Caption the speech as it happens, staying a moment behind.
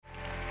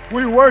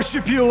We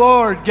worship you,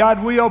 Lord.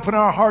 God, we open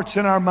our hearts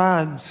and our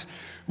minds.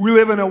 We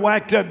live in a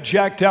whacked up,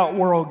 jacked out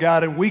world,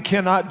 God, and we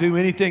cannot do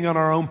anything on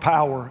our own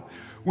power.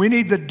 We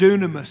need the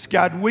dunamis,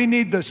 God. We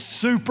need the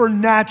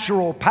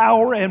supernatural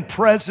power and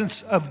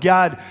presence of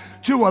God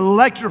to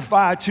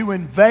electrify, to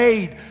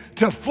invade,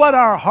 to flood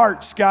our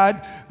hearts,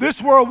 God.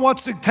 This world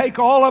wants to take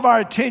all of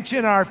our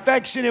attention, our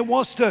affection. It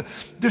wants to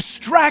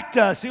distract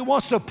us. It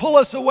wants to pull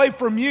us away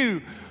from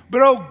you.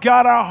 But oh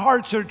God, our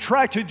hearts are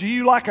attracted to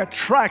you like a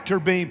tractor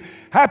beam.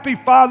 Happy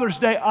Father's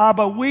Day,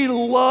 Abba. We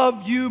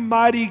love you,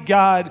 mighty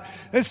God.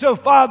 And so,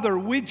 Father,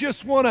 we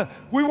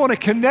want to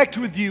connect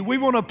with you. We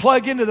want to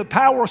plug into the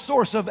power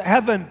source of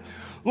heaven.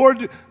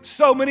 Lord,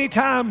 so many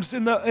times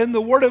in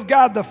the Word of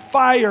God, the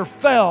fire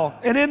fell.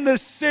 And in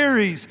this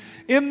series,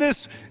 in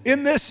this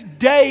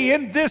day,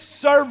 in this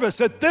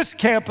service, at this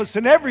campus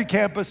and every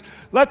campus,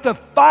 let the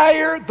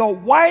fire, the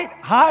white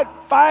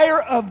hot fire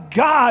of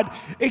God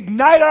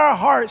ignite our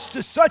hearts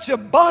to such a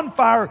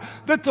bonfire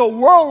that the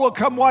world will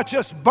come watch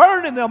us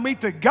burn and they'll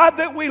meet the God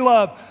that we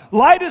love.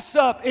 Light us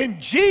up. In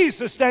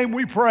Jesus' name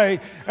we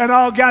pray. And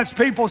all God's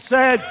people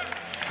said,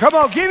 come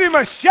on, give him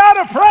a shout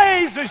of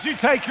praise as you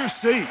take your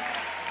seat.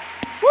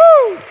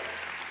 Woo!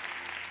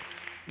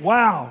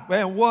 Wow,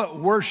 man, what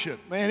worship.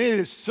 Man, it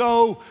is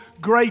so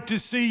great to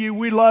see you.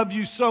 We love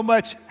you so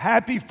much.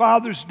 Happy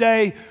Father's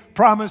Day,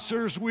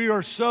 promisers. We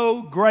are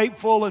so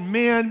grateful. And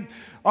men,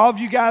 all of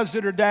you guys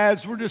that are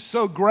dads, we're just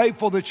so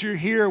grateful that you're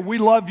here. We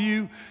love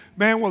you,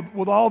 man,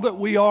 with all that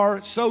we are.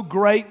 It's so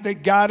great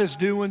that God is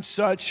doing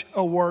such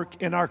a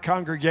work in our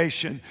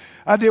congregation.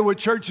 I deal with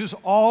churches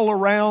all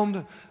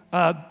around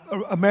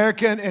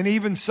American and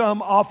even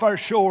some off our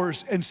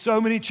shores, and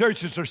so many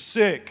churches are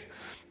sick.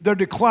 They're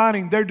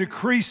declining, they're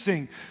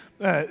decreasing,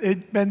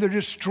 and they're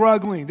just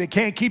struggling. They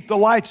can't keep the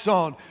lights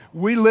on.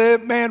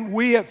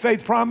 We at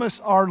Faith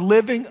Promise are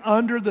living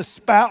under the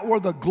spout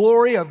where the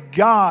glory of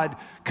God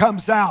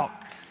comes out.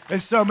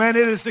 And so, man,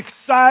 it is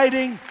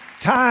exciting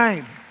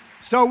time.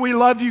 So we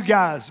love you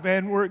guys,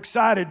 man. We're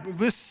excited.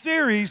 This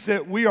series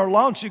that we are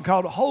launching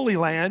called Holy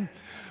Land,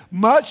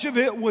 much of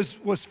it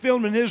was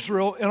filmed in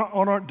Israel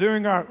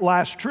during our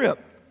last trip.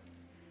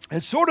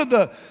 And sort of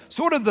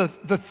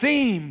the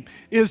theme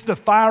is the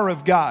fire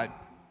of God.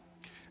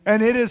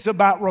 And it is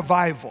about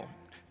revival.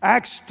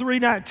 Acts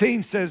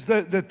 3:19 says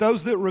that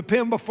those that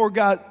repent before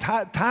God,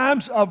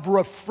 times of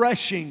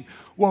refreshing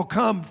will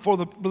come for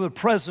the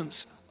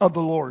presence of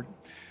the Lord.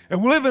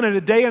 And we're living in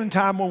a day and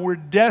time when we're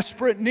in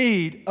desperate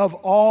need of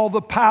all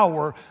the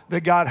power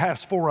that God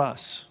has for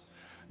us.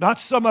 Not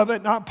some of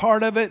it, not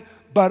part of it,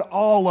 but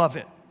all of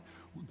it.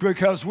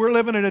 Because we're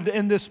living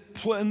in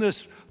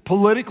this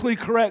politically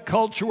correct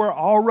culture where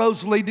all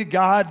roads lead to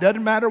God.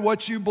 Doesn't matter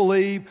what you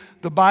believe.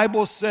 The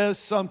Bible says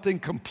something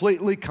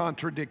completely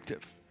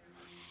contradictive.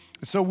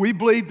 So we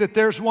believe that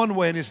there's one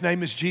way, and his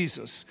name is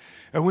Jesus.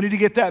 And we need to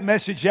get that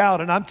message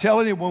out. And I'm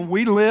telling you, when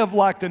we live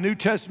like the New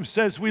Testament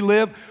says we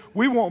live,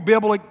 we won't be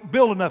able to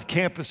build enough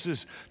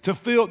campuses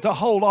to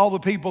hold all the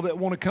people that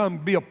want to come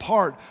be a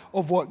part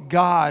of what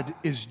God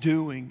is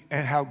doing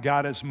and how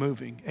God is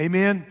moving.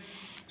 Amen?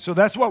 So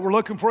that's what we're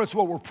looking for. It's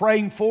what we're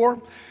praying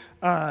for.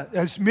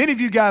 As many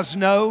of you guys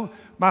know,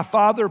 my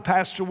father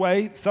passed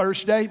away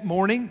Thursday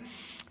morning.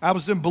 I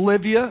was in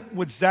Bolivia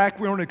with Zach.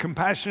 We were on a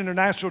Compassion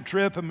International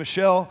trip, and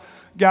Michelle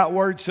got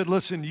word, said,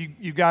 listen,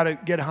 you got to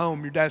get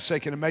home. Your dad's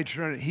taking a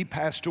major turn. He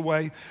passed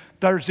away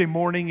Thursday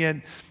morning,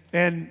 and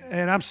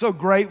I'm so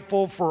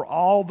grateful for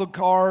all the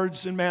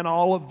cards and, man,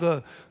 all of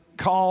the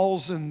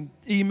calls and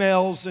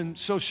emails and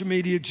social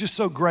media, just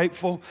so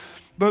grateful.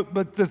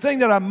 But the thing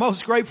that I'm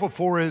most grateful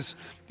for is,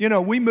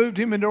 we moved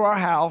him into our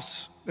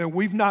house, and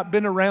we've not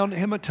been around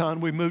him a ton.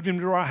 We moved him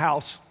to our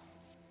house,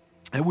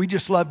 and we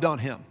just loved on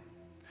him.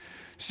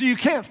 So you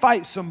can't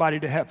fight somebody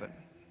to heaven.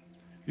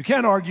 You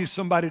can't argue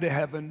somebody to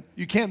heaven.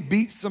 You can't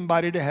beat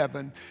somebody to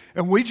heaven.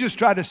 And we just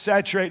try to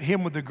saturate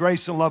him with the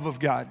grace and love of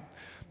God.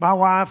 My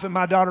wife and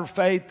my daughter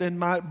Faith and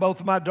both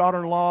of my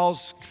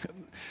daughter-in-laws,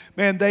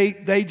 man,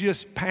 they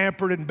just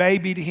pampered and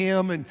babied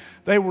him, and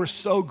they were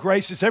so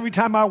gracious. Every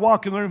time I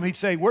walk in the room, he'd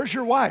say, where's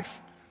your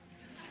wife?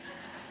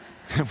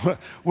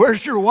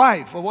 Where's your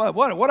wife?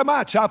 What am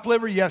I, chopped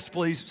liver? Yes,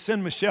 please.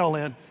 Send Michelle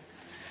in.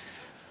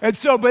 And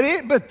so,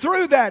 but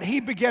through that, he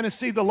began to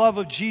see the love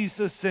of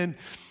Jesus, and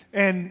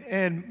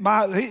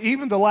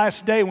even the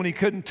last day when he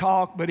couldn't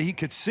talk, but he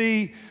could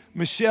see,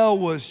 Michelle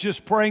was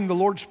just praying the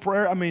Lord's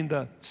Prayer,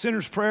 the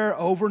sinner's prayer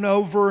over and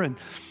over, and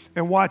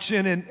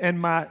watching,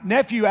 and my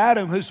nephew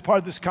Adam, who's part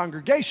of this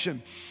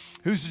congregation,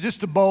 who's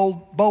just a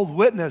bold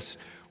witness,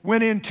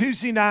 went in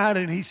Tuesday night,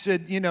 and he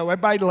said,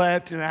 everybody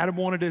left, and Adam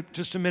wanted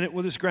just a minute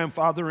with his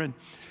grandfather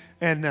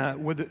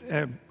and with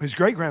his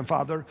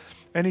great-grandfather.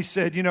 And he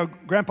said,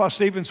 Grandpa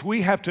Stevens,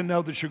 we have to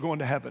know that you're going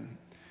to heaven.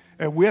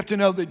 And we have to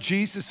know that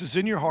Jesus is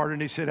in your heart.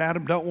 And he said,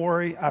 Adam, don't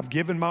worry. I've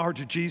given my heart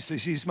to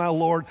Jesus. He's my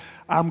Lord.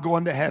 I'm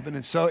going to heaven.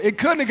 And so it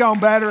couldn't have gone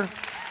better.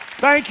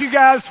 Thank you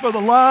guys for the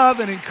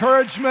love and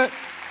encouragement,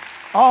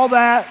 all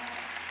that.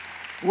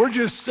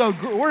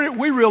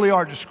 We really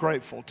are just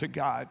grateful to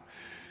God.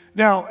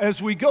 Now,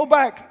 as we go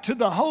back to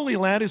the Holy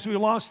Land, as we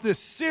launch this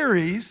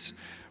series,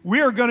 we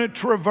are going to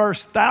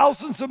traverse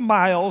thousands of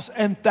miles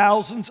and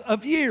thousands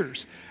of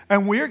years.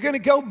 And we're going to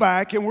go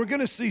back and we're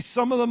going to see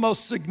some of the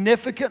most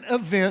significant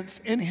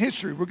events in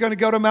history. We're going to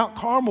go to Mount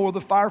Carmel where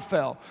the fire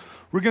fell.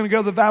 We're going to go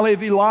to the Valley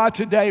of Elah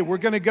today. We're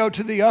going to go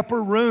to the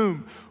upper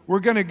room.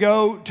 We're going to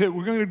go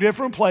to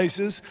different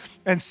places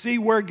and see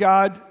where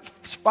God's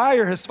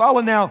fire has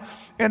fallen. Now,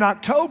 in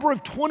October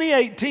of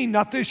 2018,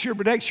 not this year,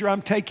 but next year,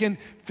 I'm taking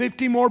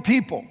 50 more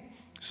people.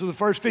 So the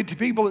first 50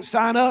 people that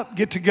sign up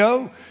get to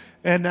go.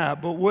 And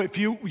but if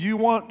you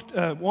want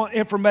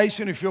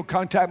information, if you'll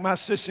contact my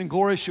assistant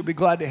Gloria, she'll be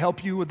glad to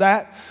help you with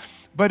that.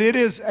 But it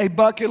is a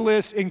bucket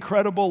list,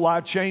 incredible,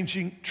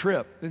 life-changing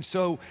trip. And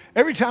so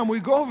every time we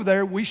go over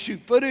there, we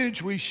shoot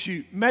footage, we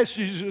shoot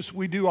messages,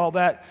 we do all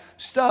that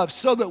stuff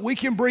so that we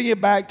can bring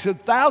it back to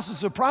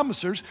thousands of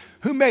promisers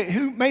who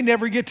may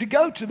never get to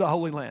go to the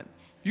Holy Land.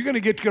 You're going to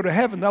get to go to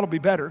heaven, that'll be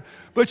better.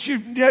 But you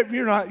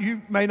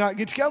may not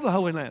get to go to the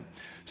Holy Land.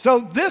 So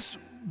this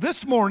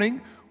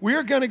morning, we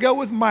are going to go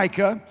with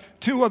Micah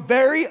to a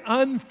very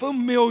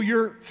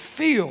unfamiliar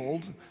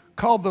field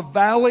called the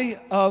Valley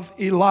of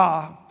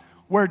Elah,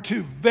 where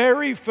two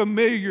very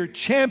familiar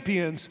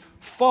champions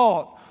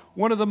fought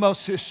one of the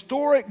most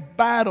historic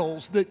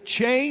battles that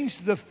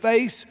changed the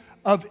face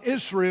of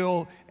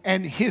Israel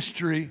and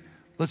history.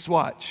 Let's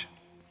watch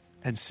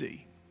and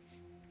see.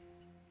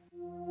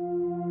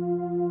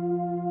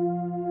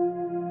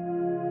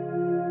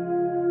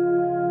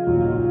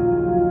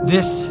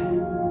 This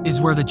is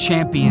where the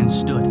champion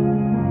stood,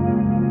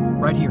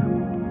 right here.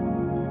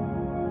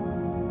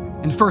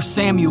 In 1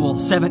 Samuel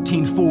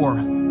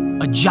 17:4,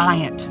 a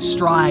giant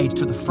strides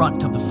to the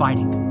front of the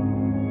fighting,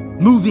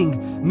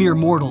 moving mere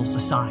mortals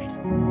aside.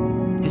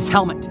 His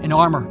helmet and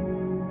armor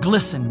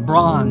glisten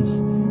bronze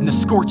in the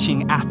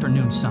scorching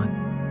afternoon sun.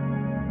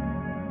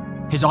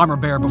 His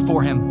armor-bearer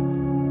before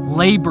him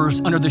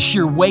labors under the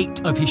sheer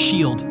weight of his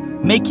shield,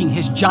 making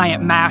his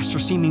giant master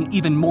seeming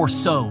even more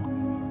so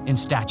in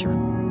stature.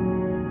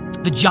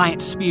 The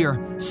giant spear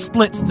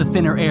splits the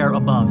thinner air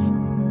above,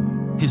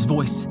 his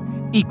voice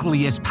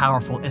equally as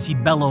powerful as he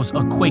bellows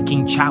a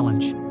quaking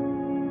challenge,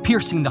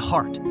 piercing the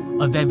heart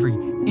of every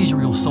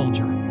Israel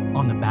soldier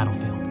on the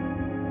battlefield.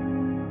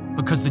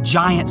 Because the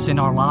giants in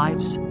our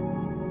lives,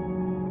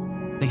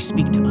 they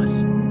speak to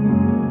us.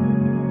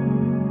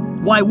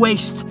 Why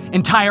waste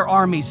entire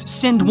armies?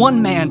 Send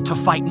one man to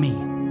fight me,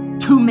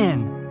 2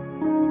 men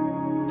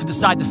to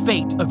decide the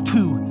fate of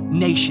 2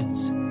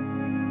 nations.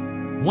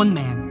 1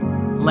 man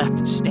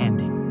left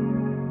standing,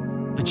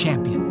 the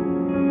champion.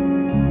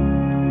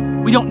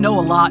 We don't know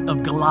a lot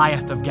of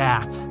Goliath of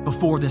Gath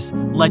before this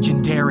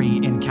legendary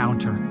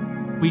encounter.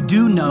 We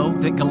do know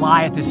that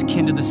Goliath is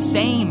kin to the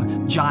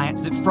same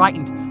giants that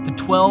frightened the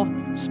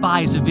 12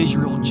 spies of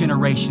Israel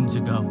generations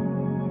ago.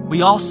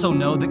 We also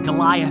know that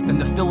Goliath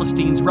and the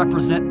Philistines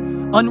represent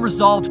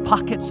unresolved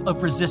pockets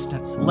of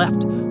resistance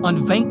left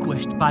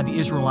unvanquished by the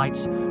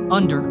Israelites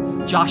under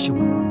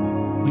Joshua.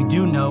 We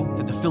do know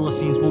that the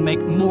Philistines will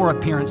make more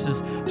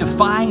appearances,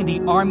 defying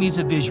the armies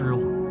of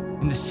Israel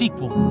in the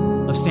sequel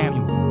of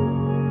Samuel.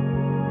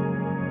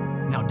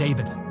 Now,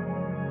 David.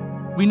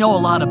 We know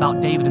a lot about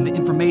David, and the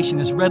information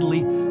is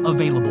readily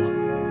available.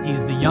 He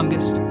is the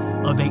youngest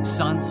of 8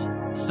 sons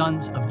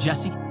of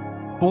Jesse,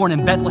 born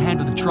in Bethlehem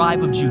to the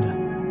tribe of Judah.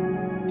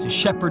 He's a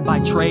shepherd by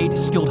trade,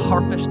 skilled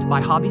harpist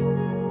by hobby,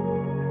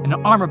 and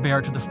an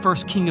armor-bearer to the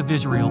first king of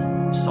Israel,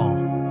 Saul,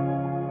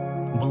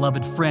 a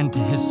beloved friend to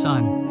his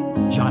son,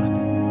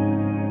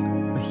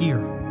 Jonathan. But here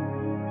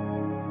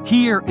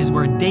is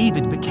where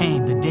David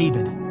became the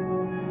David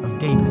of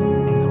David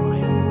and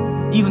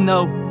Goliath. Even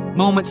though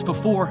moments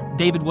before,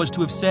 David was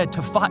to have said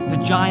to fight the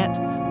giant,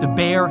 the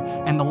bear,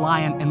 and the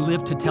lion and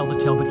live to tell the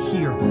tale. But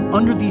here,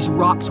 under these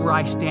rocks where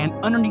I stand,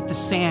 underneath the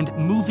sand,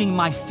 moving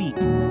my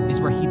feet,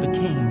 is where he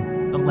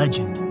became the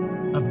legend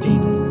of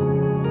David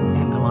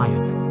and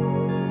Goliath.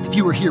 If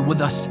you were here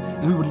with us,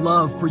 and we would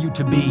love for you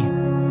to be,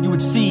 you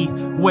would see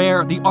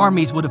where the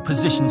armies would have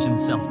positioned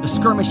themselves. The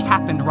skirmish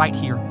happened right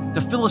here.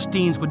 The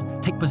Philistines would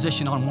take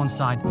position on one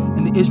side,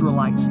 and the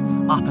Israelites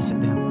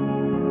opposite them.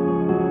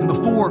 And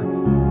before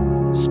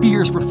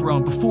spears were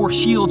thrown, before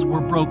shields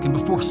were broken,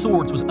 before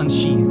swords was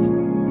unsheathed,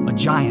 a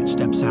giant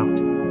steps out,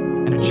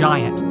 and a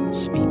giant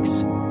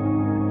speaks.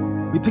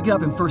 We pick it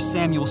up in 1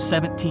 Samuel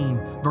 17,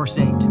 verse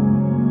 8.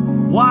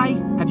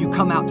 Why have you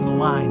come out to the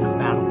line of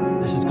battle?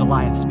 This is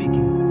Goliath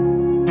speaking.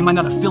 Am I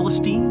not a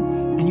Philistine,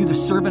 and you the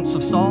servants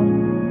of Saul?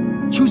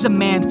 Choose a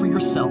man for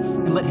yourself,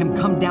 and let him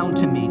come down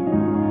to me.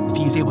 If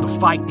he is able to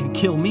fight and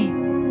kill me,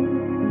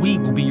 we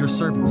will be your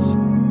servants.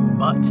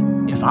 But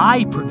if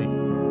I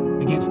prevail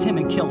against him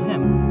and kill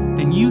him,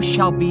 then you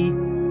shall be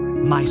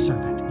my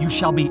servant. You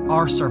shall be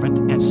our servant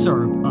and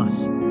serve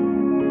us.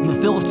 And the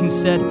Philistines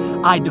said,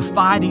 I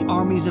defy the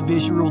armies of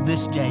Israel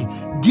this day.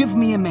 Give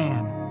me a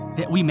man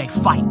that we may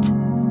fight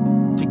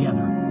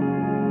together.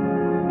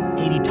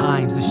 80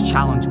 times this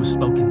challenge was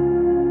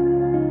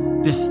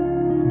spoken. This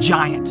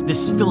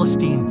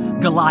Philistine,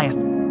 Goliath,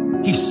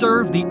 he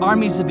served the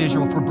armies of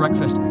Israel for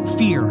breakfast.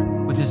 Fear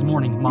with his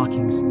morning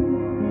mockings,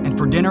 and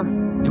for dinner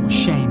it was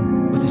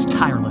shame with his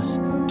tireless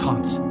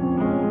taunts.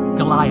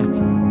 Goliath,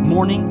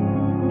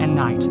 morning and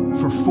night,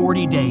 for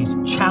 40 days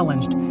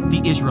challenged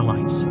the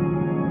Israelites,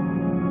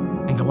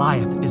 and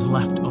Goliath is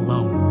left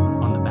alone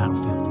on the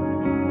battlefield.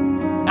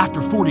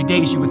 After 40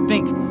 days, you would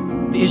think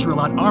the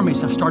Israelite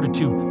armies have started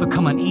to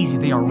become uneasy.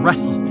 They are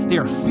restless. They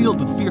are filled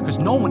with fear because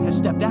no one has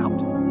stepped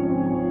out.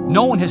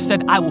 No one has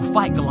said, I will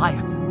fight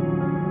Goliath.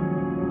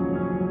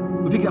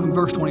 We pick it up in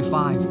verse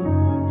 25.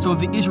 Some of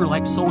the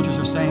Israelite soldiers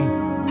are saying,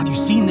 have you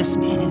seen this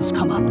man that has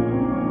come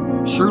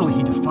up? Surely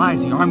he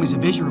defies the armies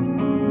of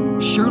Israel.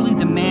 Surely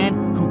the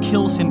man who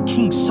kills him,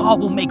 King Saul,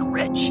 will make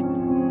rich,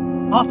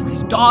 offer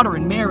his daughter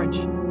in marriage,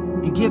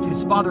 and give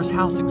his father's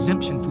house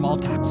exemption from all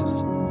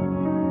taxes.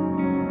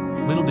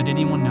 Little did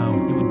anyone know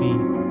it would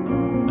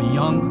be a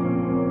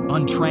young,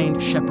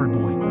 untrained shepherd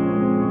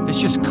boy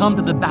that's just come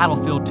to the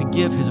battlefield to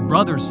give his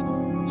brothers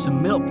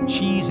some milk,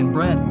 cheese, and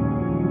bread.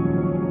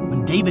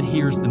 When David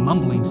hears the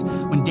mumblings,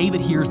 when David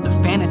hears the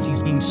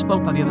fantasies being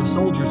spoke by the other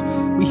soldiers,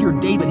 we hear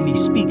David and he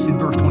speaks in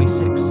verse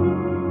 26.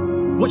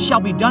 What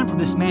shall be done for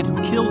this man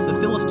who kills the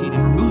Philistine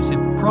and removes his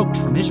reproach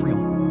from Israel?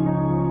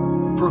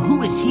 For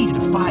who is he to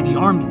defy the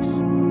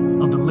armies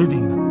of the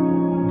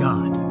living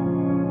God?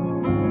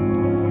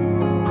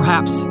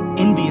 Perhaps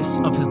envious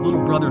of his little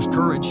brother's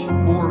courage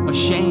or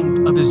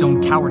ashamed of his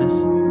own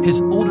cowardice,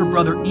 his older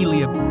brother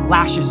Eliab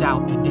lashes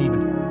out at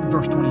David in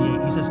verse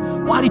 28. He says,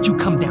 why did you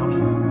come down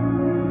here?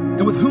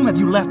 And with whom have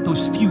you left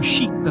those few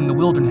sheep in the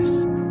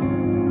wilderness?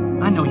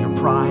 I know your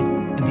pride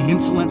and the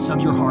insolence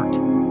of your heart,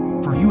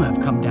 for you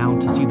have come down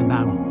to see the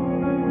battle.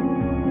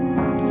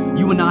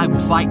 You and I will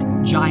fight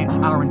giants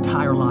our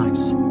entire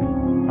lives.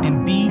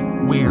 And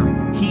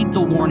beware, heed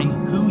the warning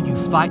who you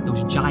fight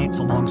those giants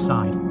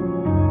alongside.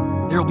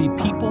 There will be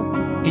people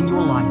in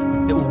your life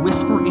that will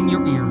whisper in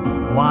your ear,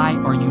 why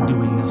are you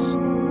doing this?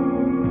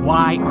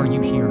 Why are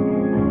you here?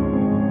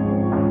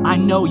 I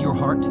know your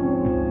heart.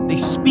 They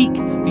speak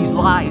these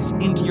lies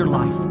into your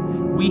life.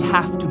 We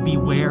have to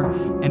beware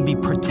and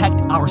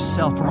protect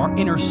ourselves from our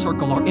inner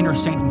circle, our inner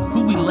sanctum,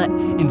 who we let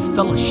in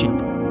fellowship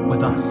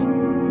with us.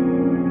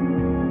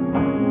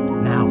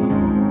 Now,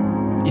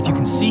 if you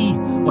can see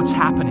what's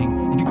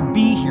happening, if you could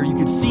be here, you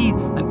could see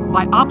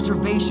by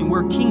observation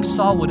where King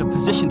Saul would have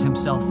positioned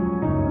himself.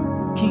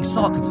 King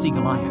Saul could see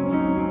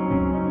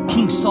Goliath.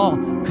 King Saul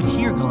could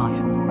hear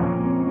Goliath.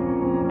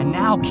 And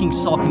now King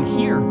Saul can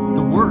hear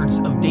the words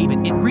of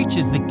David. It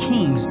reaches the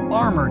king's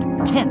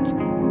armored tent.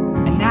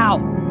 And now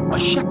a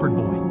shepherd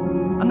boy.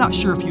 I'm not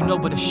sure if you know,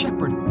 but a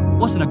shepherd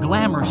wasn't a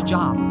glamorous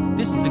job.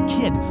 This is a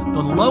kid,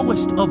 the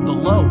lowest of the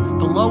low,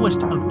 the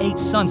lowest of 8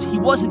 sons. He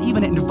wasn't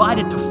even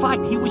invited to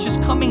fight. He was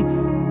just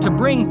coming to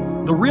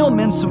bring the real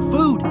men some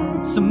food,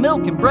 some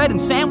milk and bread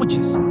and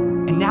sandwiches.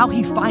 And now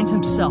he finds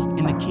himself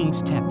in the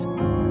king's tent.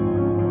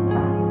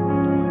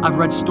 I've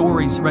read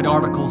stories, read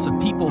articles of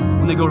people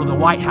when they go to the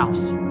White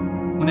House.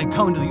 When they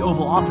come into the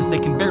Oval Office, they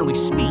can barely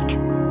speak.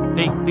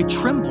 They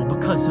tremble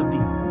because of the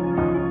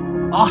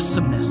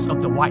awesomeness of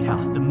the White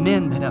House, the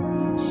men that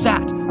have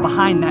sat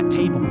behind that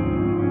table,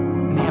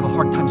 and they have a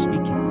hard time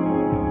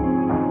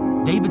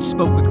speaking. David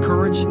spoke with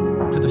courage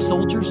to the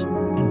soldiers,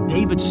 and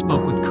David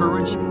spoke with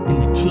courage in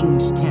the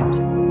king's tent.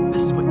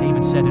 This is what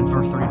David said in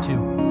verse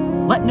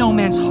 32. Let no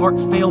man's heart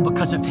fail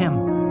because of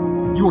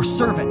him. Your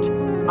servant,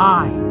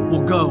 I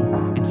will go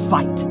and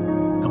fight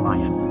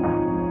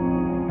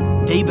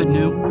Goliath. David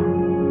knew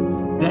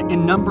that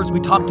in Numbers, we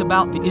talked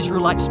about the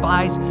Israelite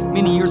spies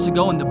many years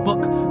ago in the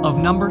book of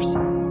Numbers,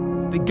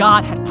 that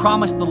God had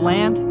promised the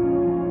land,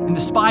 and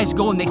the spies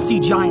go and they see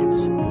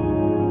giants.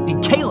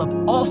 And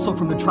Caleb, also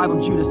from the tribe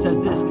of Judah,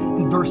 says this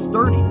in verse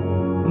 30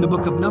 in the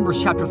book of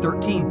Numbers, chapter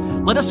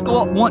 13. Let us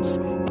go at once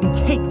and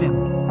take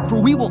them,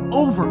 for we will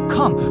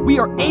overcome. We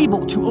are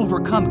able to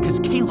overcome, because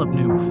Caleb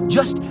knew,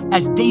 just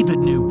as David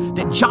knew,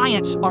 that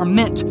giants are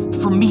meant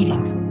for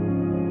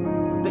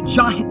meeting. That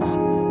giants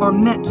are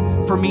meant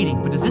for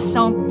meeting. But does this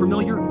sound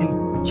familiar?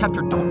 In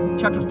chapter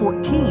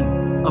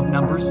 14 of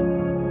Numbers,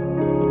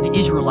 the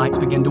Israelites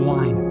began to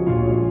whine.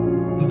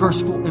 In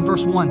verse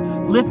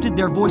 1, lifted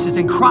their voices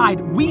and cried,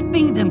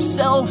 weeping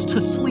themselves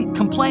to sleep,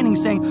 complaining,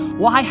 saying,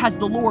 why has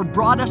the Lord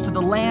brought us to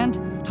the land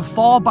to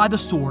fall by the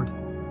sword,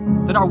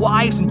 that our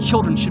wives and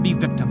children should be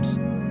victims?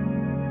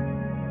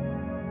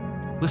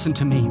 Listen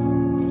to me.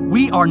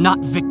 We are not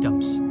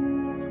victims.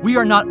 We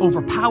are not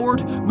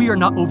overpowered. We are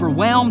not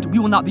overwhelmed. We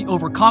will not be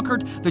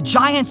overconquered. The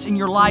giants in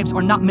your lives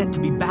are not meant to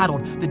be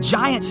battled. The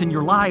giants in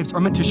your lives are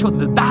meant to show that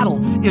the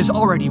battle is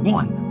already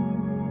won.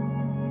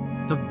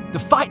 The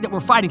fight that we're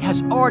fighting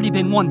has already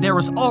been won. There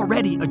is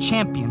already a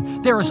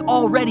champion. There is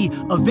already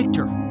a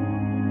victor.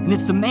 And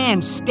it's the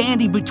man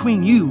standing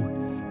between you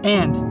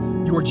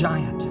and your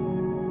giant.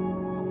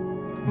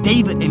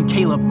 David and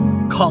Caleb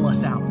call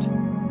us out,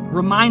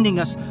 reminding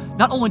us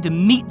not only to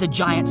meet the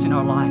giants in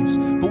our lives,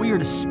 but we are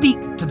to speak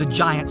to the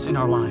giants in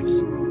our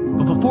lives.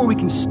 But before we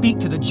can speak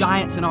to the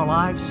giants in our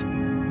lives,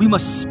 we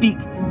must speak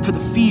to the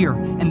fear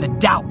and the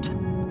doubt.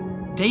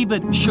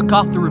 David shook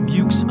off the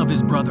rebukes of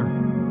his brother.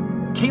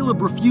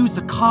 Caleb refused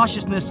the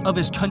cautiousness of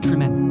his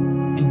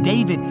countrymen, and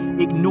David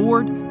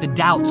ignored the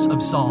doubts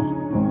of Saul.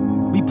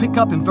 We pick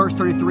up in verse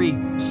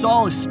 33.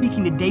 Saul is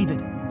speaking to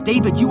David.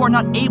 David, you are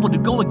not able to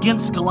go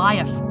against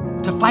Goliath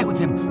to fight with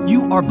him.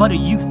 You are but a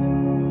youth,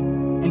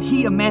 and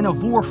he a man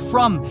of war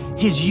from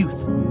his youth.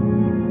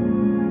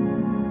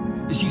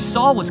 You see,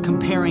 Saul was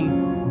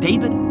comparing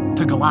David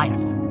to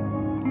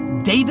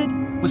Goliath. David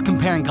was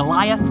comparing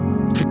Goliath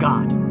to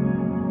God.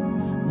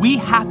 We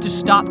have to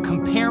stop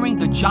comparing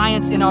the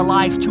giants in our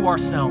life to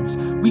ourselves.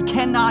 We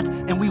cannot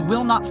and we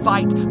will not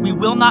fight. We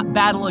will not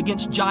battle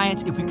against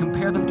giants if we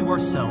compare them to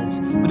ourselves.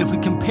 But if we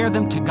compare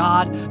them to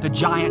God, the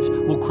giants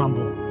will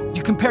crumble. If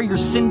you compare your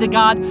sin to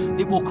God,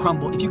 it will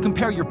crumble. If you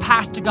compare your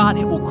past to God,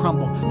 it will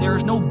crumble. There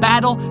is no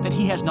battle that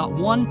he has not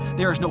won.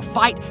 There is no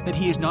fight that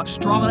he is not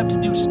strong enough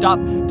to do. Stop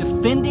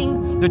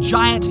defending the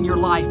giants in your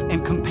life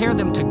and compare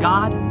them to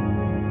God,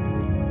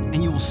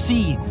 and you will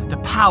see the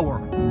power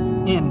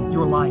in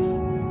your life.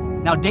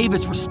 Now,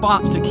 David's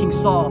response to King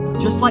Saul,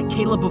 just like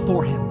Caleb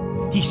before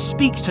him, he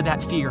speaks to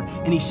that fear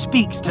and he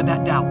speaks to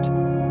that doubt.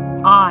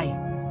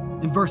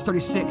 In verse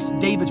 36,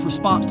 David's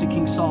response to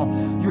King Saul,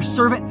 your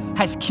servant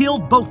has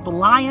killed both the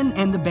lion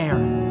and the bear,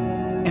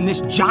 and this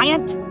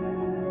giant,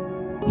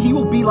 he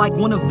will be like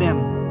one of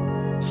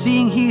them,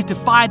 seeing he has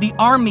defied the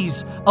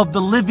armies of the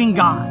living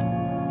God.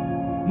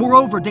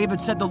 Moreover, David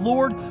said, the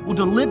Lord will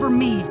deliver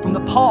me from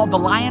the paw of the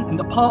lion and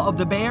the paw of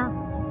the bear.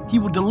 He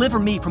will deliver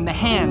me from the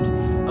hand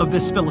of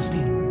this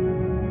Philistine.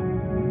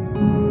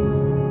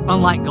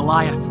 Unlike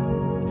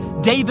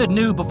Goliath, David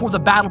knew before the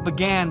battle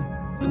began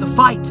that the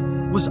fight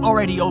was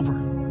already over.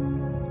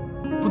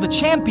 For the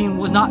champion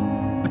was not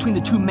between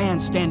the two men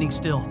standing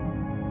still.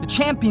 The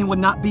champion would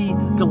not be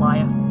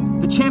Goliath.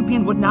 The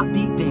champion would not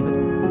be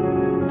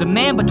David. The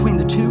man between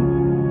the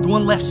two, the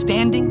one left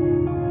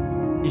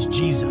standing, is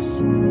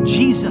Jesus.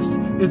 Jesus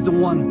is the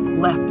one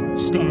left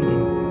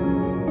standing.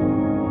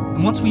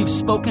 And once we have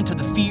spoken to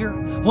the fear,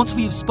 once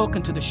we have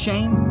spoken to the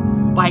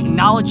shame, by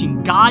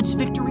acknowledging God's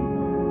victory,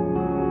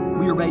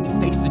 we are ready to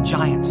face the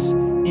giants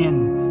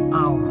in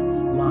our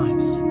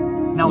lives.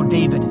 Now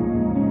David,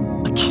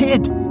 a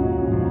kid,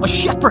 a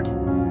shepherd,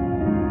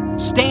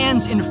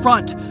 stands in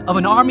front of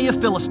an army of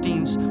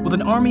Philistines with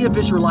an army of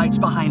Israelites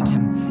behind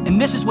him. And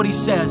this is what he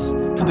says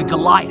to the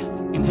Goliath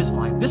in his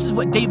life. This is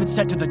what David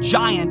said to the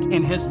giant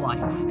in his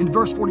life. In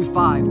verse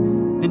 45,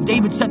 then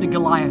David said to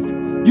Goliath,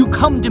 you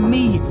come to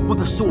me with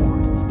a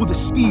sword, with a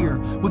spear,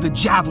 with a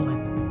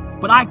javelin.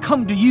 But I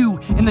come to you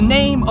in the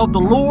name of the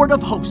Lord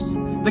of hosts,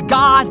 the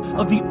God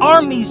of the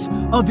armies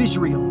of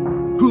Israel,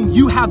 whom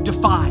you have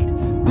defied.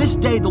 This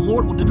day the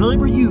Lord will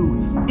deliver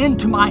you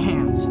into my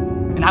hands,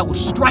 and I will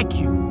strike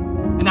you,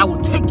 and I will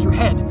take your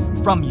head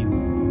from you.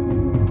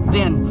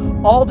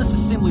 Then all this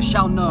assembly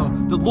shall know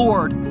the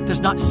Lord does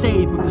not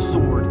save with the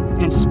sword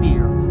and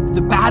spear.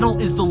 The battle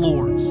is the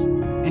Lord's,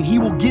 and he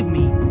will give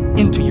me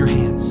into your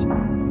hands.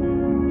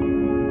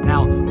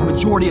 Now, the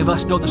majority of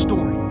us know the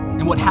story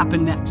and what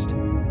happened next.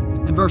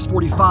 In verse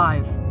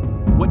 45,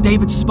 what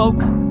David spoke,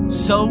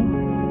 so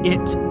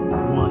it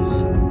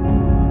was.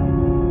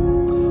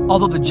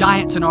 Although the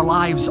giants in our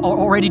lives are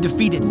already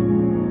defeated,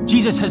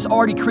 Jesus has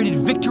already created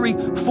victory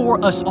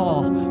for us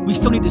all. We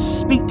still need to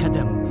speak to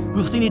them.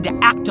 We still need to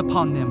act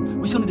upon them.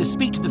 We still need to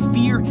speak to the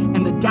fear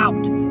and the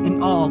doubt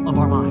in all of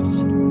our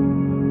lives.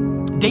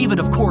 David,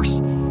 of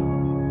course,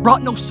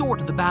 brought no sword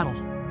to the battle,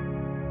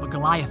 but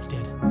Goliath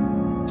did.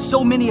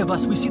 So many of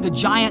us, we see the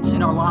giants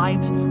in our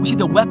lives. We see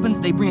the weapons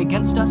they bring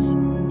against us.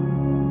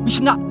 We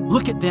should not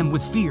look at them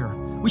with fear.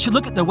 We should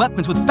look at the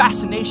weapons with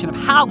fascination of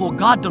how will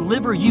God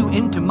deliver you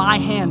into my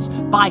hands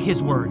by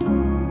his word.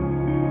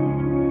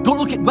 Don't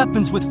look at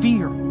weapons with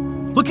fear.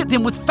 Look at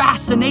them with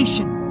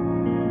fascination.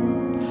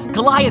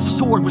 Goliath's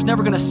sword was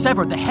never going to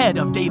sever the head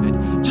of David,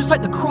 just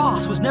like the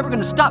cross was never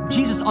going to stop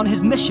Jesus on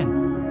his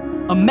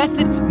mission. A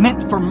method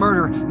meant for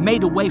murder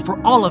made a way for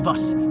all of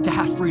us to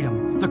have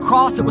freedom. The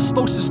cross that was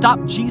supposed to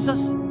stop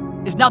Jesus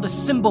is now the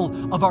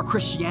symbol of our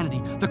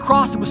Christianity. The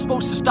cross that was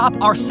supposed to stop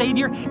our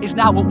Savior is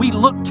now what we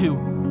look to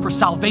for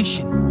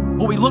salvation,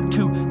 what we look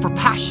to for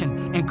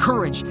passion and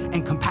courage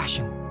and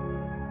compassion.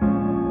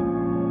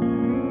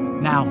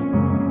 Now,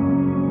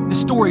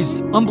 this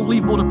story's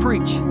unbelievable to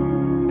preach.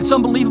 It's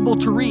unbelievable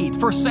to read.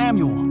 1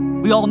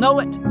 Samuel, we all know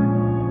it.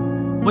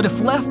 But if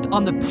left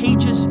on the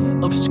pages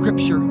of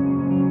Scripture,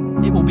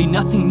 it will be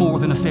nothing more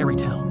than a fairy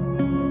tale.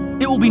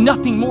 It will be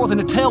nothing more than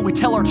a tale we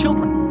tell our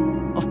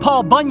children of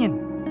Paul Bunyan.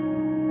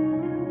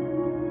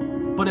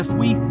 But if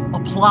we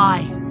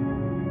apply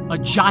a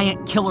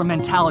giant killer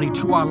mentality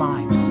to our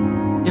lives,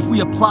 if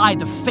we apply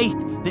the faith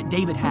that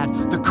David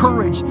had, the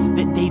courage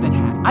that David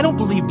had, I don't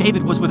believe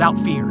David was without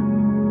fear.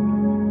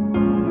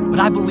 But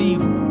I believe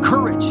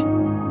courage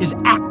is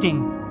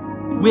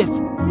acting with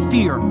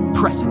fear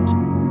present.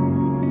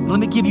 Let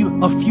me give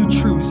you a few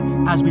truths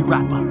as we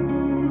wrap up.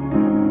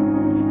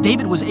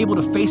 David was able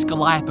to face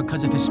Goliath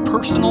because of his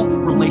personal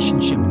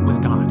relationship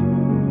with God.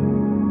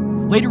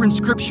 Later in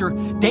Scripture,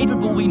 David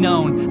will be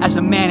known as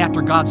a man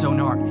after God's own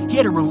heart. He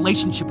had a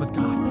relationship with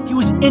God. He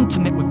was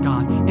intimate with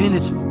God. And in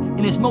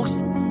his most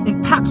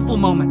impactful impactful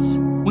moments,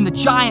 when the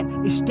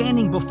giant is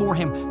standing before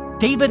him,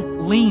 David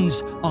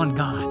leans on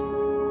God.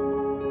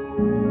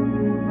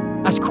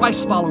 As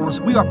Christ's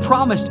followers, we are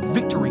promised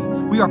victory.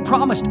 We are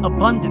promised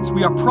abundance.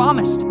 We are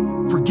promised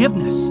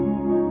forgiveness.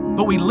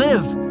 But we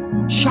live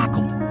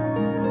shackled.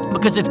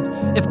 Because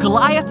if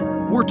Goliath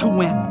were to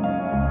win,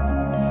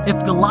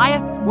 if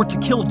Goliath were to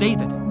kill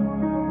David,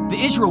 the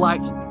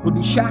Israelites would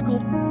be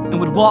shackled and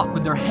would walk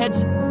with their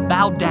heads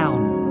bowed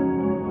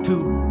down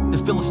to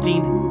the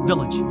Philistine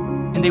village,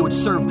 and they would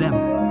serve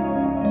them.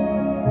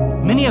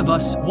 Many of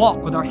us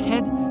walk with our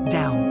head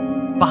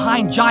down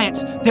behind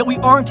giants that we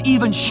aren't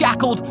even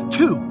shackled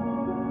to.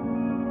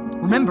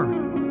 Remember,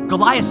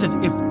 Goliath says,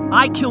 if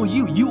I kill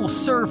you, you will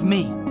serve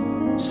me.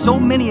 So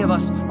many of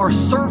us are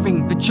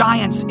serving the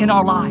giants in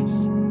our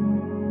lives.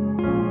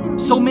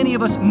 So many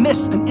of us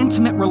miss an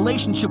intimate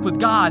relationship with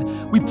God.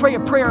 We pray a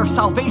prayer of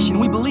salvation.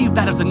 We believe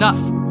that is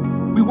enough.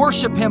 We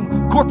worship Him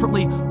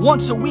corporately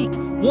once a week,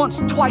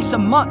 twice a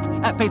month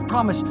at Faith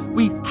Promise.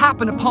 We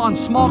happen upon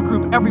small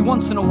group every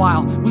once in a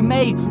while. We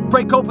may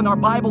break open our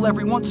Bible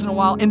every once in a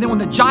while, and then when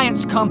the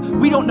giants come,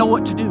 we don't know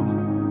what to do.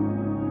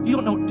 You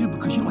don't know what to do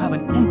because you don't have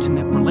an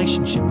intimate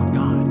relationship with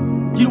God.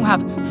 You don't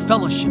have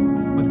fellowship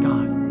with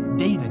God.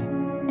 David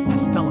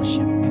had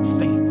fellowship and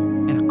faith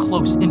and a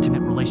close,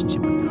 intimate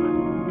relationship with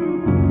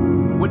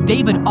God. What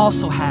David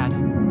also had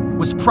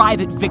was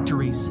private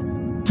victories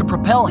to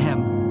propel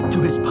him to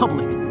his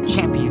public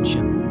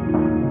championship.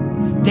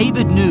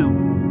 David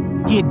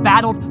knew he had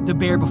battled the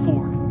bear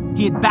before.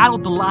 He had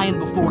battled the lion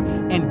before,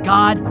 and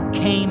God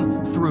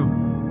came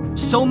through.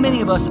 So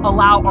many of us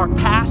allow our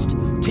past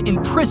to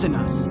imprison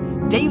us.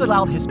 David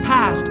allowed his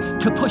past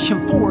to push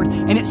him forward,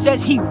 and it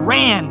says he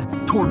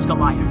ran towards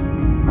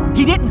Goliath.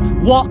 He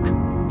didn't walk.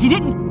 He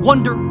didn't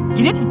wonder.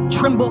 He didn't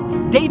tremble.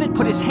 David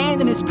put his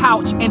hand in his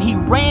pouch and he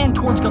ran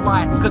towards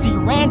Goliath. Because he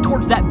ran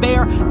towards that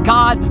bear,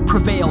 God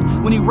prevailed.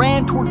 When he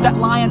ran towards that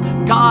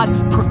lion, God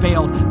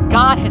prevailed.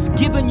 God has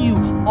given you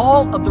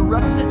all of the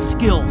requisite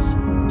skills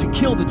to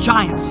kill the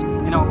giants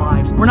in our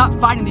lives. We're not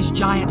fighting these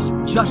giants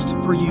just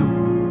for you.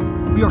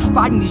 We are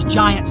fighting these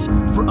giants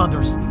for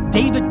others.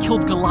 David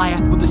killed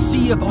Goliath with a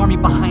sea of army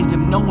behind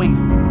him,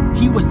 knowing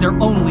he was their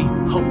only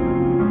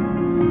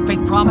hope.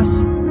 Faith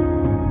Promise,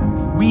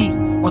 we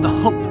are the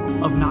hope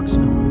of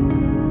Knoxville.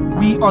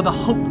 We are the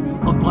hope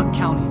of Blount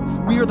County.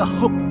 We are the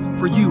hope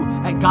for you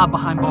at God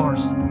Behind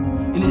Bars.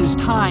 And it is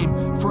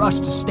time for us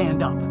to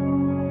stand up.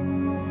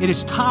 It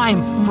is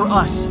time for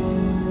us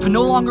to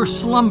no longer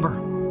slumber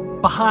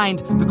behind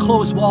the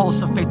closed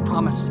walls of Faith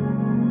Promise,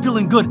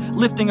 feeling good,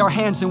 lifting our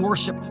hands in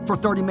worship for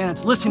 30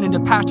 minutes, listening to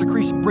Pastor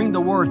Crease bring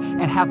the word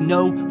and have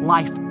no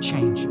life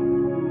change.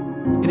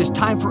 It is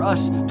time for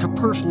us to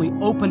personally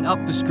open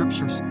up the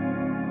scriptures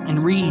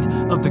and read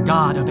of the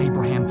God of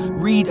Abraham,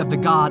 read of the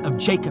God of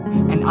Jacob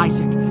and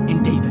Isaac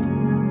and David.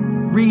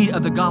 Read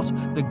of the gospel,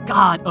 the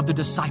God of the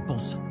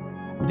disciples,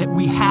 that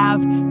we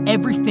have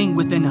everything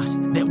within us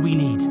that we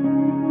need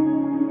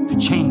to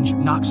change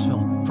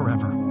Knoxville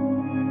forever.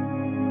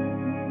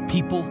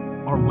 People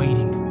are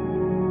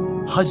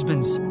waiting.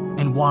 Husbands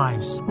and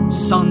wives,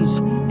 sons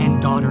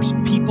and daughters,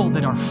 people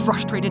that are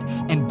frustrated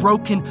and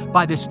broken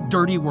by this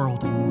dirty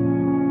world.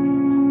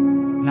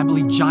 And I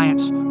believe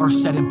giants are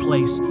set in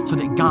place so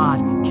that God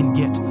can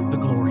get the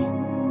glory.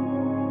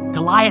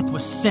 Goliath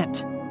was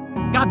sent.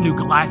 God knew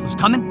Goliath was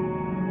coming,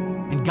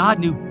 and God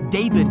knew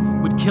David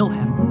would kill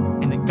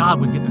him and that God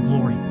would get the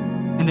glory,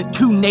 and that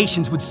two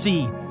nations would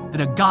see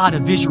that a God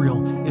of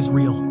Israel is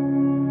real.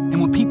 And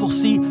when people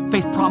see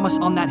Faith Promise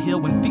on that hill,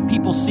 when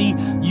people see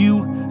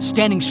you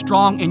standing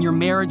strong in your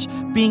marriage,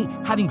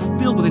 having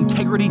filled with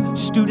integrity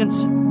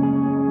students,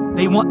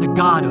 they want the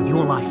God of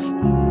your life.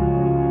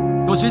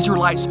 Those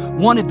Israelites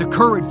wanted the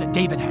courage that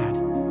David had.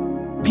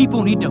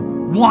 People need to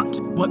want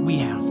what we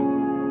have.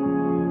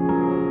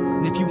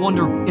 And if you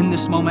wonder in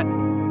this moment,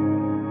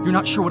 you're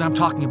not sure what I'm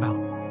talking about.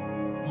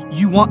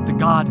 You want the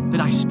God that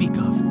I speak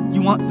of.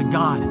 You want the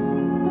God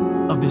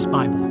of this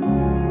Bible.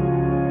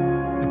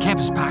 The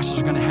campus pastors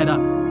are going to head up,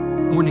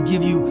 and we're going to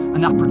give you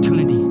an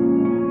opportunity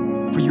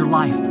for your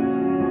life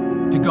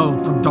to go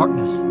from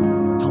darkness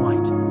to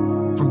light,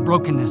 from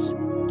brokenness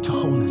to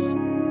wholeness,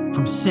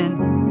 from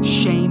sin,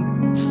 shame,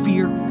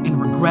 fear, and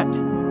regret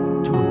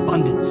to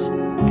abundance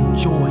and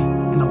joy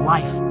and a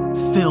life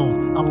filled,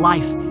 a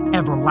life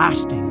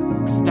everlasting.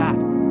 Because that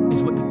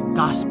is what the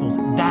Gospels,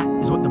 that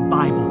is what the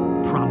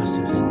Bible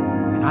promises.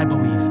 And I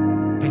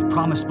believe, Faith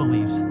Promise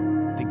believes,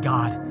 that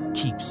God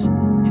keeps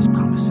His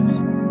promises.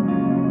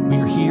 We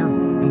are here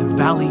in the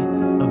valley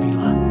of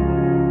Elah.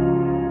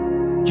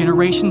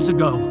 Generations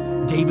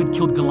ago, David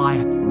killed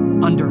Goliath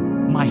under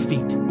my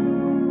feet.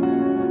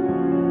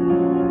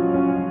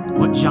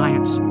 What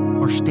giants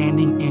are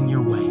standing in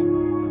your way?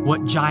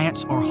 What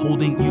giants are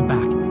holding you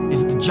back?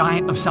 Is it the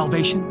giant of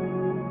salvation?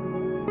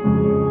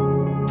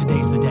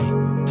 Today's the day.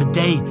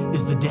 Today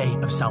is the day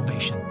of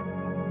salvation.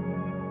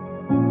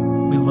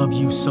 We love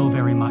you so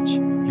very much.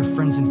 Your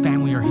friends and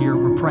family are here.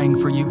 We're praying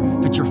for you.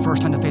 If it's your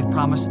first time to Faith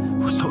Promise,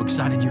 we're so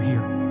excited you're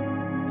here.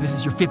 If this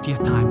is your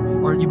 50th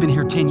time, or you've been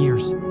here 10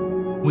 years,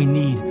 We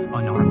need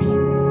an army.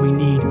 We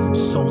need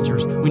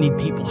soldiers. We need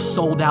people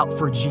sold out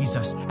for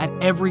Jesus at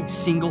every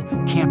single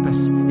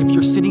campus. If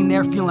you're sitting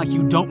there feeling like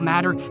you don't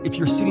matter, if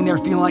you're sitting there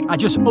feeling like I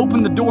just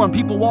opened the door and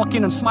people walk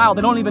in and smile,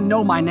 they don't even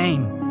know my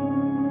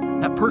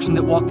name. That person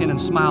that walked in and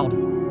smiled,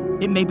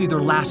 it may be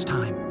their last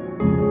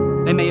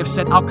time. They may have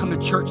said, I'll come to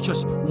church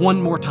just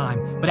one more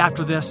time, but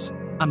after this,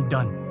 I'm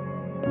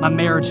done. My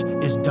marriage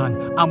is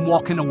done. I'm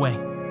walking away.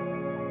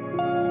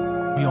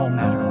 We all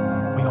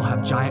matter. We all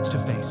have giants to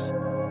face.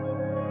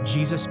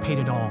 Jesus paid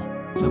it all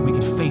so that we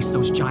could face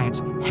those giants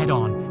head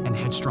on and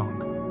headstrong.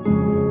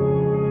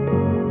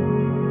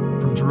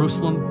 From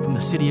Jerusalem, from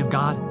the city of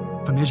God,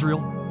 from Israel,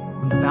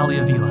 from the valley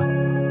of Elah,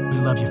 we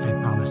love you,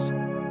 Faith Promise.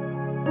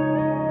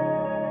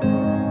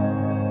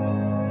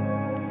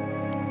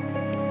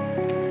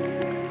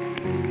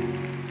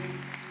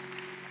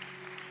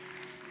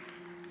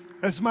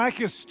 As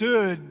Micah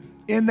stood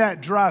in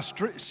that dry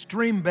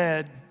stream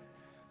bed,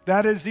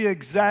 that is the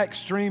exact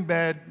stream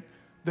bed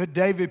that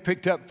David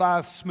picked up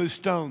 5 smooth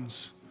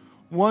stones,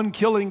 1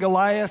 killing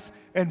Goliath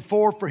and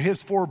 4 for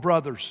his 4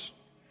 brothers.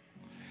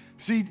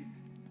 See,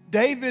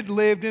 David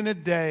lived in a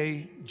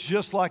day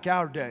just like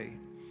our day.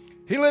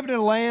 He lived in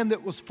a land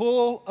that was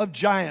full of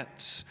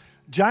giants.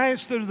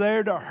 Giants that are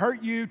there to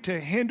hurt you, to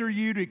hinder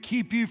you, to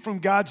keep you from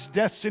God's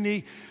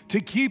destiny,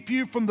 to keep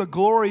you from the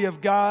glory of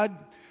God.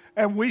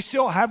 And we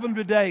still have them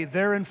today.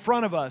 They're in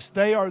front of us.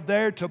 They are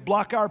there to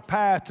block our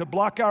path, to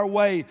block our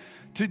way,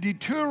 to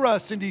detour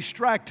us and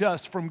distract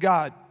us from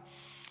God.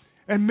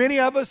 And many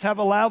of us have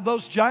allowed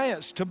those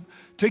giants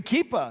to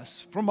keep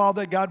us from all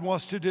that God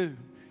wants to do.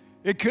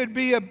 It could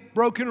be a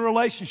broken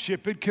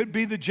relationship. It could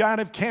be the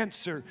giant of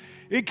cancer.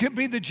 It could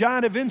be the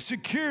giant of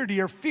insecurity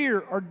or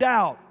fear or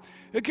doubt.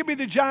 It could be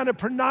the giant of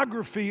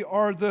pornography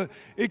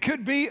it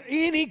could be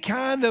any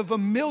kind of a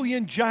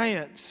million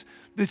giants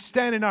that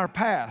stand in our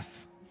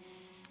path.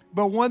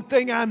 But one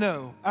thing I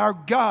know, our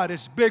God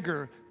is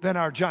bigger than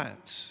our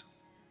giants.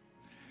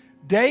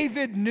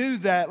 David knew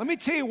that. Let me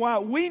tell you why.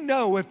 We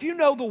know, if you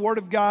know the Word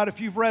of God,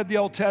 if you've read the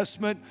Old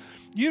Testament,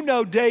 you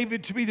know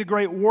David to be the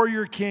great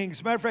warrior king.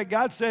 As a matter of fact,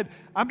 God said,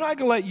 I'm not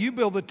going to let you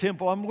build the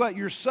temple. I'm going to let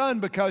your son,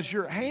 because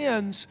your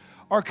hands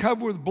are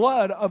covered with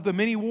blood of the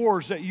many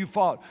wars that you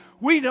fought.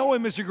 We know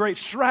him as a great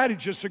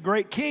strategist, a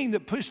great king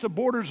that pushed the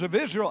borders of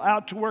Israel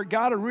out to where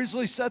God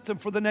originally set them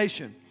for the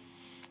nation.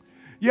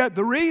 Yet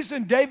the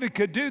reason David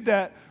could do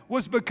that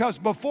was because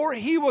before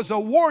he was a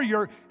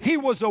warrior, he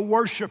was a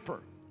worshiper.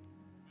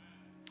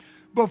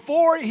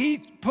 Before he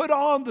put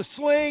on the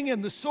sling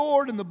and the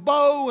sword and the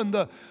bow and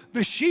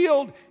the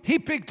shield, he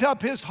picked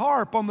up his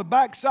harp on the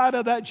backside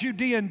of that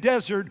Judean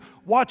desert,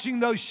 watching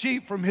those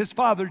sheep from his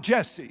father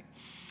Jesse.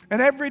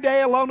 And every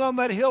day alone on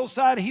that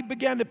hillside, he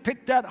began to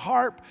pick that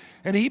harp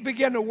and he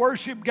began to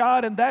worship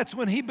God. And that's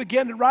when he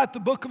began to write the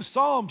book of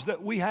Psalms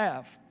that we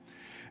have.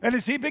 And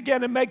as he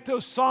began to make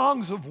those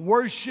songs of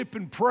worship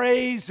and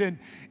praise and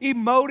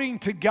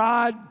emoting to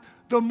God,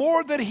 the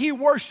more that he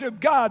worshiped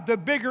God, the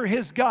bigger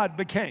his God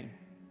became.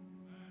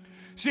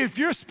 See, if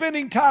you're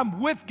spending time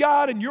with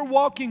God and you're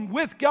walking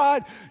with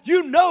God,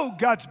 you know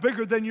God's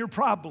bigger than your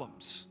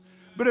problems.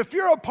 But if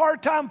you're a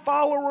part-time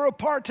follower, a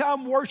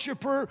part-time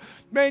worshiper,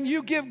 man,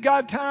 you give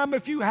God time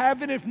if you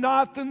haven't. If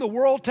not, then the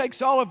world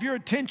takes all of your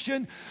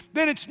attention.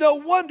 Then it's no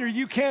wonder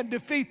you can't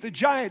defeat the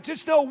giants.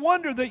 It's no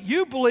wonder that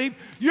you believe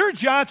your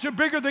giants are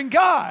bigger than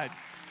God.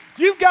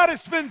 You've got to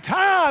spend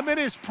time in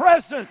His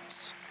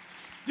presence.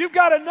 You've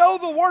got to know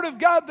the Word of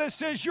God that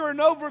says you're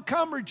an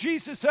overcomer.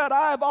 Jesus said,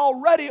 I have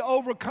already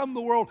overcome the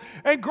world,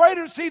 and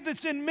greater is He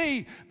that's in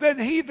me than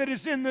he that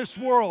is in this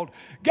world.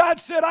 God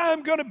said, I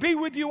am going to be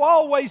with you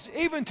always,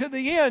 even to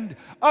the end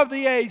of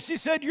the age. He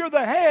said, you're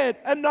the head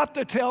and not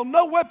the tail.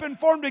 No weapon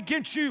formed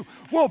against you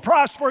will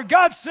prosper.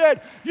 God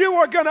said, you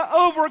are going to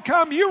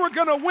overcome. You are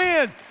going to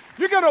win.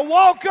 You're going to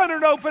walk under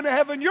an open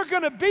heaven. You're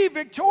going to be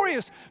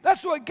victorious.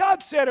 That's what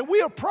God said, and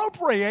we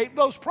appropriate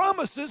those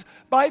promises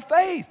by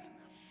faith.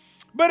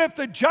 But if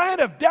the giant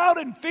of doubt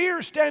and fear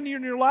is standing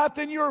in your life,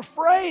 then you're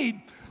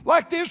afraid,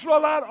 like the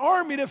Israelite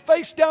army, to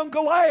face down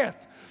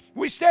Goliath.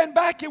 We stand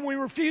back and we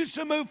refuse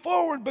to move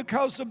forward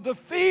because of the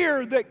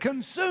fear that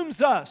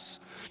consumes us.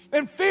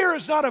 And fear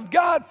is not of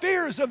God,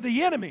 fear is of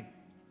the enemy.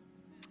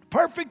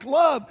 Perfect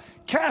love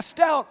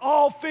casts out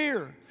all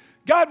fear.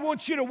 God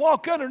wants you to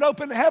walk under an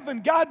open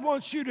heaven. God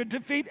wants you to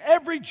defeat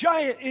every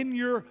giant in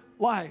your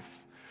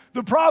life.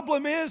 The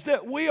problem is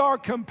that we are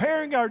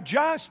comparing our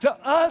giants to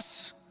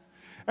us.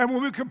 And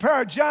when we compare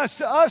our giants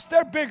to us,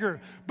 they're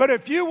bigger. But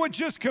if you would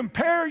just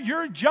compare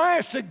your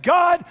giants to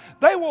God,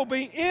 they will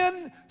be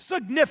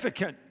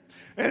insignificant.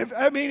 And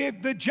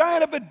if the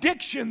giant of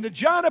addiction, the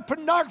giant of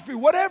pornography,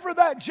 whatever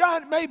that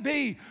giant may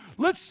be,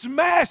 let's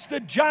smash the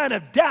giant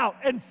of doubt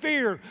and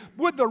fear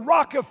with the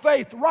rock of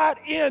faith right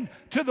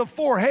into the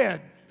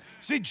forehead.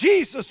 See,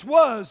 Jesus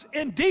was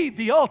indeed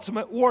the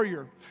ultimate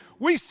warrior.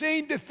 We've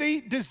seen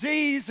defeat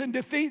disease and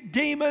defeat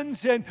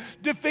demons and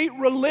defeat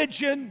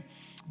religion.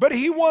 But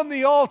He won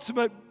the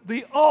ultimate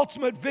the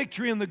ultimate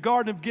victory in the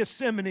Garden of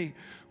Gethsemane.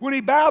 When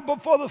he bowed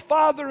before the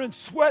Father and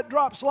sweat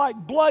drops like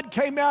blood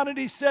came out and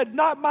he said,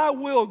 "Not my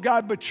will,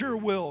 God, but your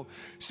will."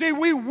 See,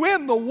 we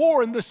win the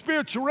war in the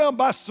spiritual realm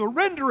by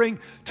surrendering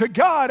to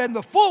God and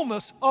the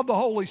fullness of the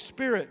Holy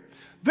Spirit.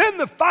 Then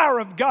the fire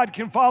of God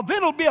can fall. Then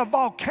it'll be a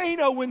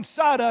volcano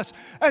inside us,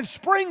 and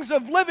springs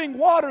of living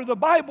water, the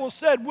Bible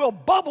said, will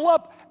bubble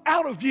up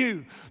out of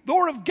you. The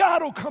Word of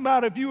God will come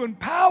out of you, and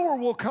power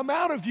will come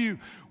out of you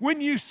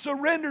when you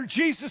surrender.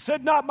 Jesus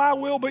said, "Not my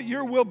will, but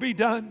your will be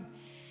done."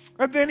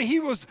 And then he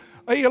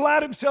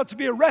allowed himself to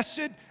be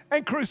arrested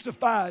and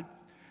crucified.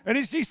 And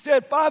as he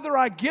said, "Father,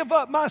 I give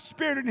up my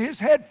spirit," and his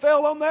head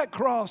fell on that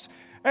cross.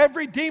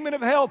 Every demon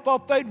of hell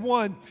thought they'd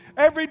won.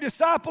 Every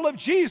disciple of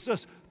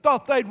Jesus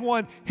thought they'd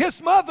won.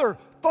 His mother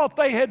thought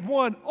they had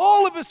won.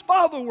 All of his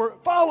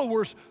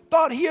followers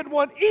thought he had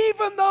won,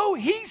 even though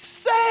he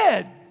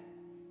said,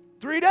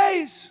 3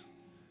 days,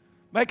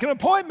 make an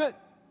appointment,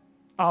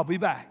 I'll be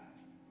back.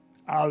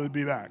 I'll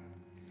be back.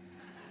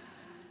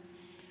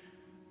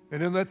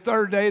 And on the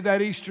third day,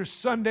 that Easter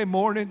Sunday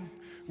morning,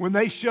 when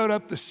they showed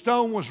up, the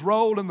stone was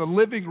rolled, and the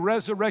living,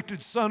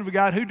 resurrected Son of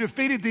God, who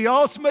defeated the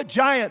ultimate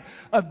giant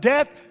of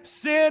death,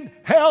 sin,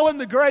 hell, and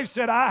the grave,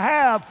 said, "I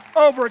have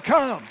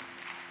overcome.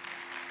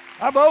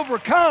 I've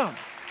overcome."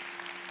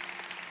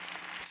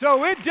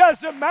 So it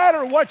doesn't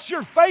matter what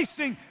you're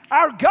facing,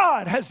 our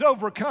God has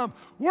overcome.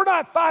 We're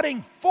not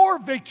fighting for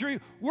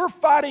victory, we're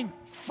fighting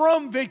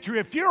from victory.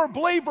 If you're a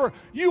believer,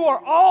 you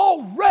are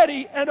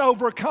already an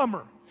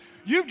overcomer.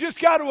 You've just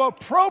got to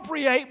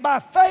appropriate by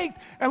faith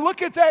and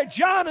look at that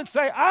giant and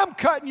say, "I'm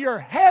cutting your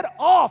head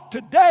off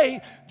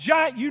today,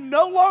 giant. You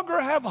no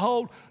longer have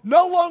hold,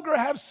 no longer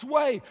have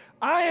sway.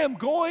 I am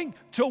going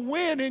to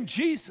win in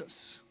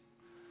Jesus."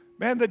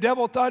 Man, the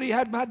devil thought he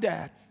had my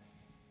dad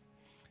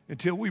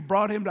until we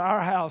brought him to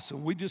our house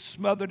and we just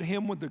smothered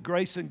him with the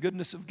grace and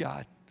goodness of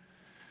God.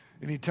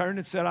 And he turned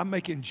and said, "I'm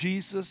making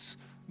Jesus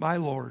my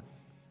Lord."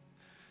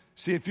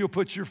 See, if you'll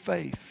put your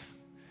faith,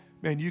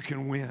 man, you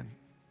can win.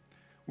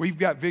 We've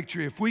got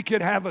victory. If we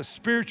could have a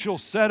spiritual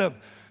set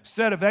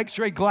of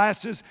x-ray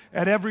glasses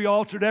at every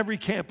altar, at every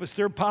campus,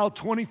 they're piled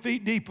 20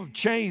 feet deep of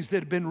chains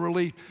that have been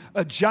released,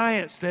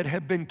 giants that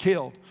have been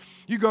killed.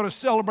 You go to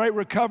Celebrate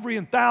Recovery,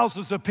 and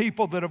thousands of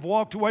people that have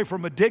walked away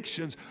from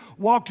addictions,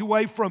 walked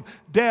away from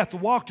death,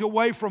 walked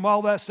away from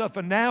all that stuff,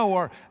 and now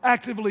are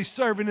actively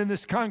serving in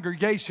this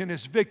congregation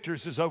as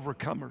victors, as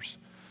overcomers.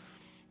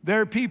 There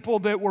are people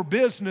that were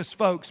business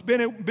folks,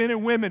 men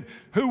and women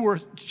who were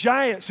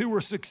giants, who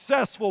were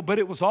successful, but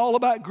it was all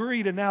about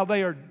greed, and now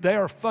they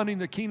are funding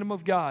the kingdom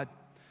of God.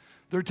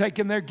 They're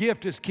taking their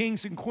gift as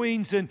kings and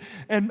queens and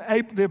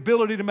the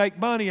ability to make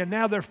money, and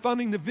now they're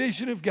funding the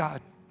vision of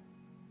God.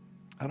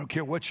 I don't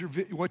care what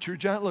your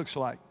giant looks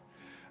like.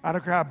 I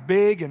don't care how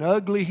big and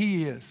ugly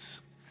he is.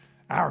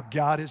 Our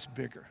God is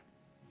bigger.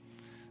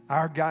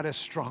 Our God is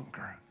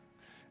stronger.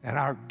 And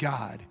our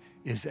God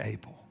is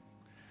able.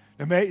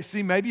 Now,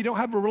 maybe you don't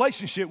have a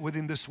relationship with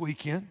him this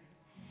weekend.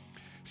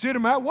 See, no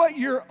matter what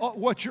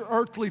your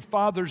earthly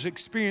father's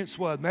experience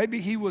was,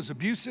 maybe he was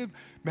abusive,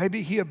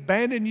 maybe he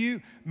abandoned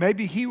you,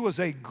 maybe he was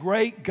a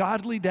great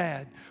godly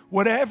dad.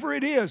 Whatever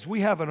it is,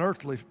 we have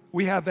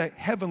a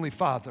heavenly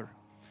Father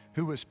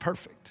who is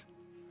perfect.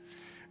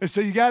 And so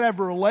you got to have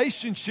a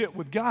relationship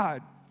with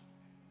God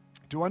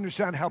to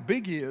understand how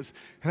big he is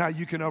and how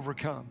you can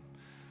overcome.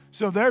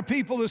 So there are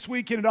people this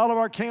weekend at all of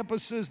our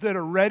campuses that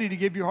are ready to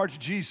give your heart to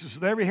Jesus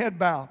with every head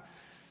bowed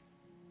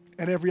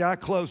and every eye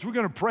closed. We're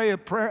going to pray a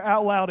prayer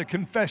out loud, a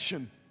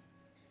confession.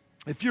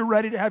 If you're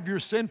ready to have your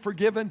sin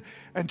forgiven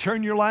and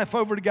turn your life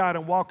over to God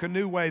and walk a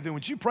new way, then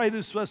would you pray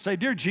this with us? Say,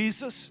 "Dear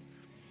Jesus,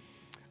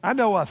 I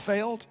know I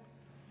failed.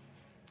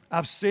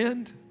 I've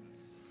sinned.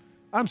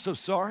 I'm so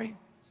sorry.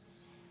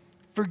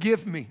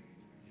 Forgive me.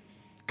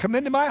 Come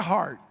into my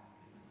heart.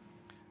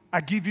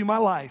 I give you my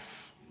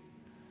life.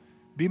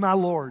 Be my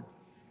Lord.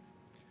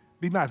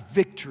 Be my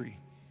victory.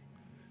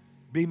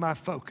 Be my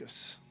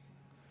focus.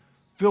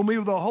 Fill me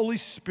with the Holy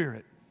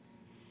Spirit.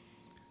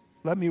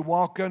 Let me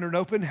walk under an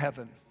open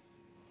heaven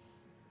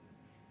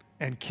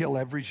and kill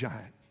every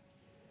giant.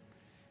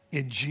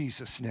 In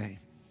Jesus' name."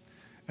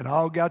 And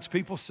all God's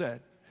people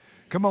said,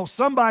 come on,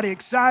 somebody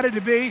excited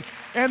to be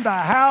in the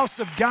house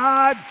of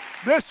God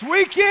this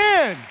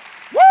weekend.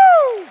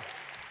 Woo!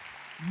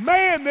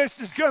 Man,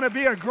 this is going to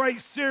be a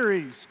great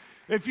series.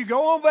 If you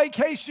go on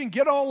vacation,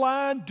 get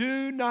online,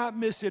 do not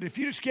miss it. If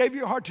you just gave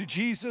your heart to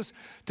Jesus,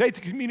 take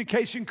the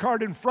communication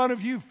card in front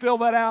of you, fill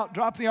that out,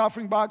 drop in the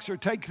offering box, or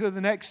take it to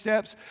the next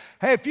steps.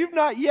 Hey, if you've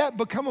not yet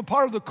become a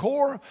part of the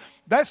core,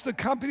 that's the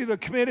company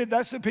that committed.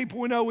 That's the people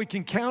we know we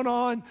can count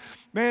on.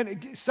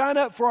 Man, sign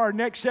up for our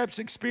Next Steps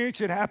experience.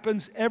 It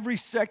happens every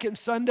second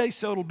Sunday,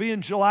 so it'll be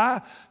in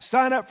July.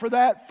 Sign up for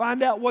that.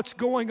 Find out what's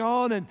going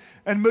on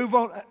and move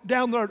on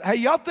down the road. Hey,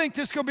 y'all think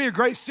this is going to be a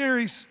great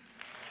series?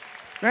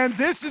 Man,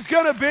 this is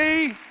going to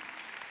be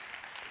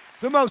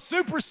the most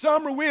super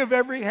summer we have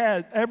ever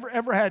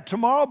had.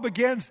 Tomorrow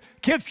begins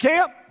kids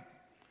camp.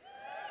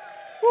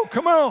 Woo,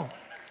 come on.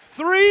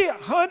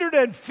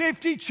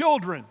 350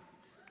 children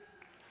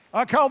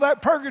I call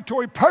that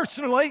purgatory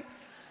personally.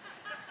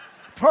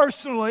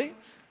 Personally.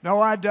 No,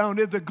 I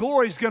don't. The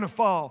glory's going to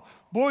fall.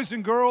 Boys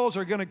and girls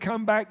are going to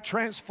come back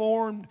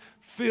transformed,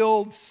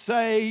 filled,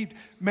 saved.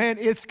 Man,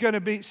 it's going to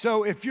be.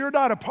 So if you're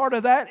not a part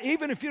of that,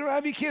 even if you don't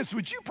have any kids,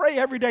 would you pray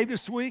every day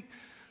this week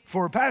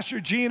for Pastor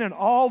Gene and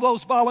all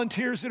those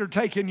volunteers that are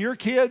taking your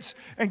kids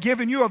and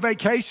giving you a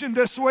vacation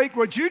this week?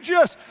 Would you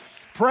just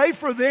pray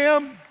for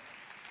them?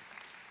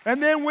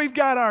 And then we've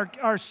got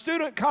our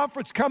student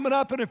conference coming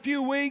up in a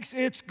few weeks.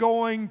 It's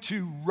going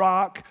to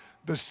rock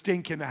the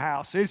stinking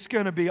house. It's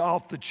going to be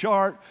off the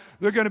chart.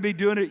 They're going to be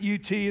doing it at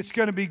UT. It's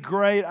going to be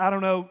great. I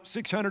don't know,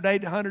 600,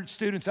 800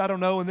 students, I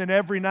don't know. And then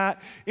every night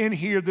in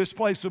here, this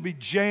place will be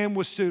jammed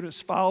with students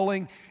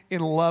falling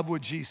in love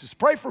with Jesus.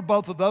 Pray for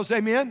both of those.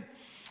 Amen.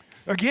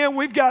 Again,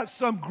 we've got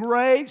some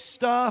great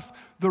stuff.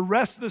 The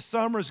rest of the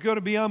summer is going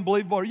to be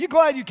unbelievable. Are you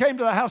glad you came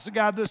to the house of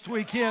God this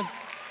weekend?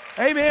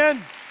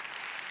 Amen.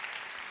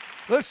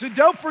 Listen,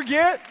 don't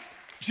forget,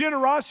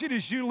 generosity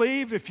as you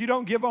leave. If you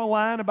don't give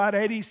online, about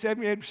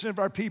 78% of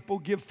our people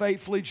give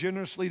faithfully,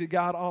 generously to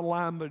God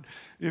online. But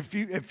if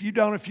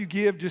you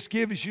give, just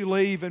give as you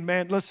leave. And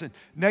man, listen,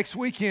 next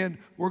weekend,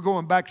 we're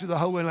going back to the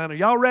Holy Land. Are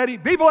y'all ready?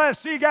 Be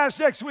blessed. See you guys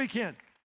next weekend.